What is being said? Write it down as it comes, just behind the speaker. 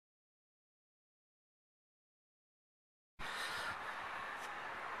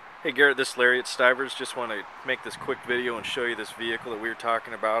Hey Garrett, this is Larry at Stivers. Just want to make this quick video and show you this vehicle that we were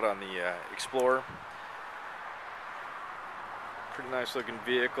talking about on the Explorer. Pretty nice looking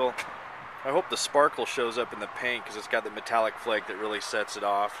vehicle. I hope the sparkle shows up in the paint because it's got the metallic flake that really sets it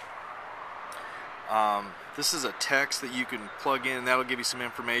off. This is a text that you can plug in, and that'll give you some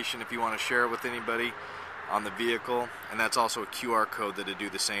information if you want to share it with anybody on the vehicle. And that's also a QR code that'll do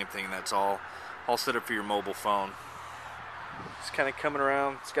the same thing. That's all set up for your mobile phone. It's kind of coming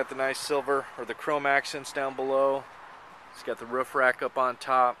around. It's got the nice silver or the chrome accents down below. It's got the roof rack up on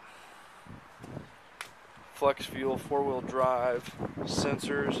top. Flex fuel, 4-wheel drive,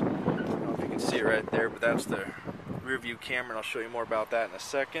 sensors. I don't know if you can see it right there, but that's the rear view camera, and I'll show you more about that in a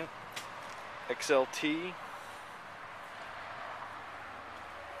second. XLT.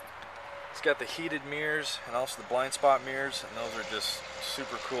 It's got the heated mirrors and also the blind spot mirrors, and those are just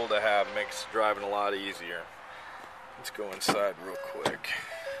super cool to have. It makes driving a lot easier. Let's go inside real quick.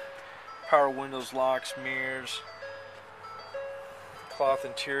 Power windows, locks, mirrors, cloth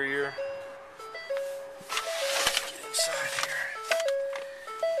interior. Get inside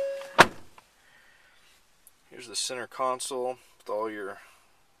here. Here's the center console with all your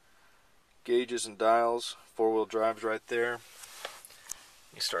gauges and dials. 4-wheel drive's right there.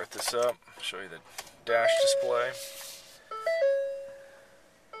 You start this up, show you the dash display.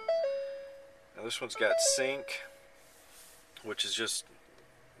 Now this one's got sync, which is just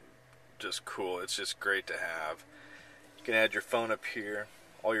cool. It's just great to have. You can add your phone up here.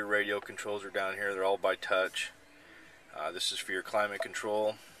 All your radio controls are down here. They're all by touch. This is for your climate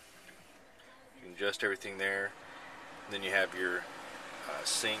control. You can adjust everything there. And then you have your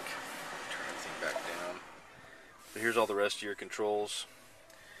sync. Turn everything back down. But here's all the rest of your controls.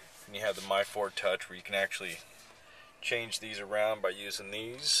 And you have the My Ford Touch, where you can actually change these around by using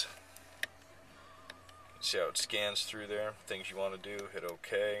these. See how it scans through there, things you want to do, hit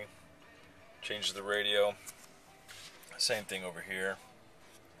OK. Changes the radio. Same thing over here.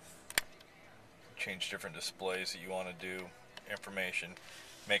 Change different displays that you want to do, information.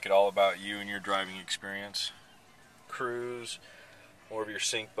 Make it all about you and your driving experience. Cruise, more of your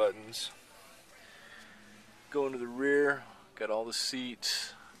sync buttons. Go into the rear, got all the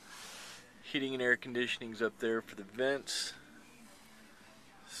seats. Heating and air conditioning's up there for the vents.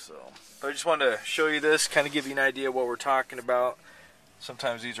 So, I just wanted to show you this, kind of give you an idea of what we're talking about.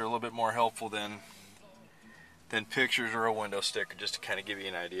 Sometimes these are a little bit more helpful than pictures or a window sticker, just to kind of give you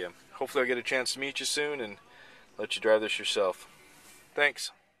an idea. Hopefully I'll get a chance to meet you soon and let you drive this yourself.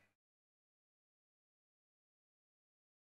 Thanks.